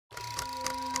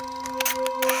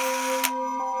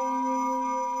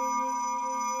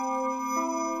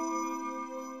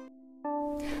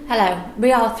Hello,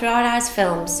 we are Through Our Eyes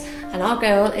Films, and our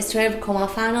goal is to overcome our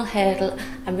final hurdle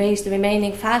and raise the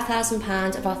remaining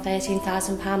 £5,000 of our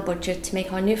 £13,000 budget to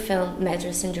make our new film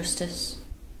Murderous Injustice.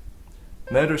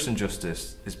 Murderous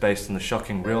Injustice is based on the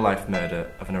shocking real-life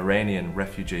murder of an Iranian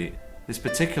refugee. This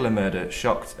particular murder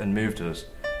shocked and moved us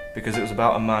because it was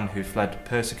about a man who fled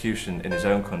persecution in his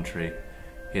own country.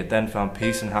 He had then found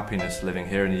peace and happiness living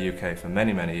here in the UK for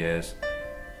many, many years,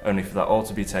 only for that all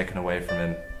to be taken away from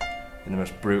him in the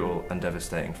most brutal and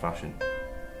devastating fashion.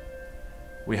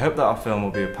 We hope that our film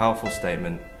will be a powerful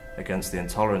statement against the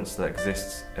intolerance that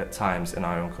exists at times in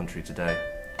our own country today,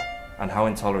 and how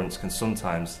intolerance can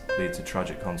sometimes lead to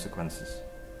tragic consequences.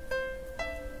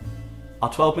 Our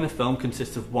 12-minute film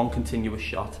consists of one continuous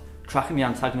shot, tracking the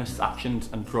antagonist's actions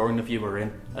and drawing the viewer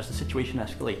in as the situation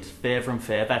escalates further and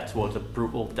further towards a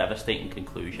brutal, devastating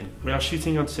conclusion. We are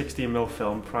shooting on 16mm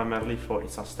film primarily for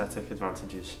its aesthetic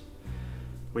advantages.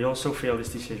 We also feel this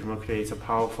decision will create a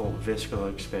powerful, visceral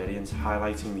experience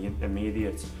highlighting the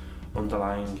immediate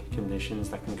underlying conditions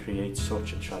that can create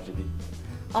such a tragedy.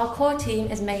 Our core team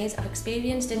is made of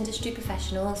experienced industry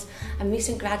professionals and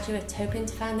recent graduates hoping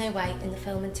to find their way in the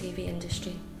film and TV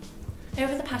industry.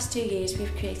 Over the past 2 years,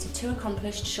 we've created 2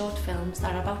 accomplished short films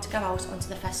that are about to go out onto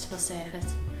the festival circuit.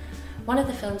 One of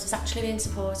the films is actually being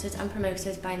supported and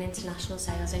promoted by an international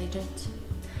sales agent.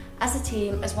 As a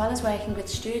team, as well as working with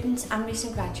students and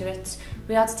recent graduates,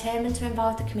 we are determined to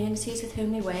involve the communities with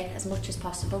whom we work as much as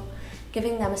possible,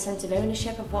 giving them a sense of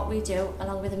ownership of what we do,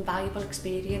 along with invaluable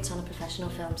experience on a professional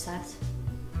film set.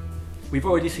 We've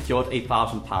already secured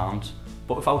 £8,000,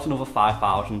 but without another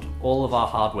 £5,000, all of our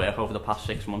hard work over the past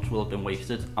 6 months will have been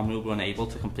wasted and we will be unable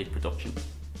to complete production.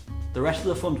 The rest of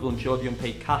the funds will ensure the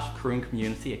unpaid cast, crew and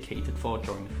community are catered for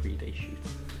during the 3-day shoot.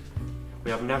 We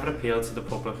have never appealed to the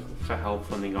public for help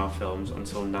funding our films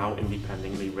until now,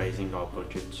 independently raising our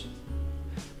budgets.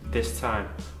 This time,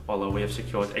 although we have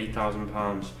secured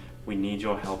 £8,000, we need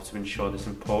your help to ensure this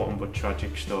important but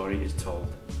tragic story is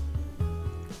told.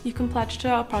 You can pledge to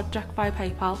our project via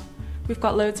PayPal. We've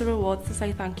got loads of rewards to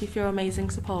say thank you for your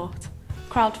amazing support.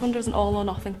 Crowdfunder is an all or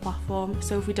nothing platform,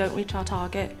 so if we don't reach our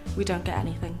target, we don't get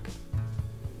anything.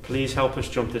 Please help us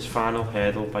jump this final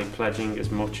hurdle by pledging as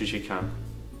much as you can.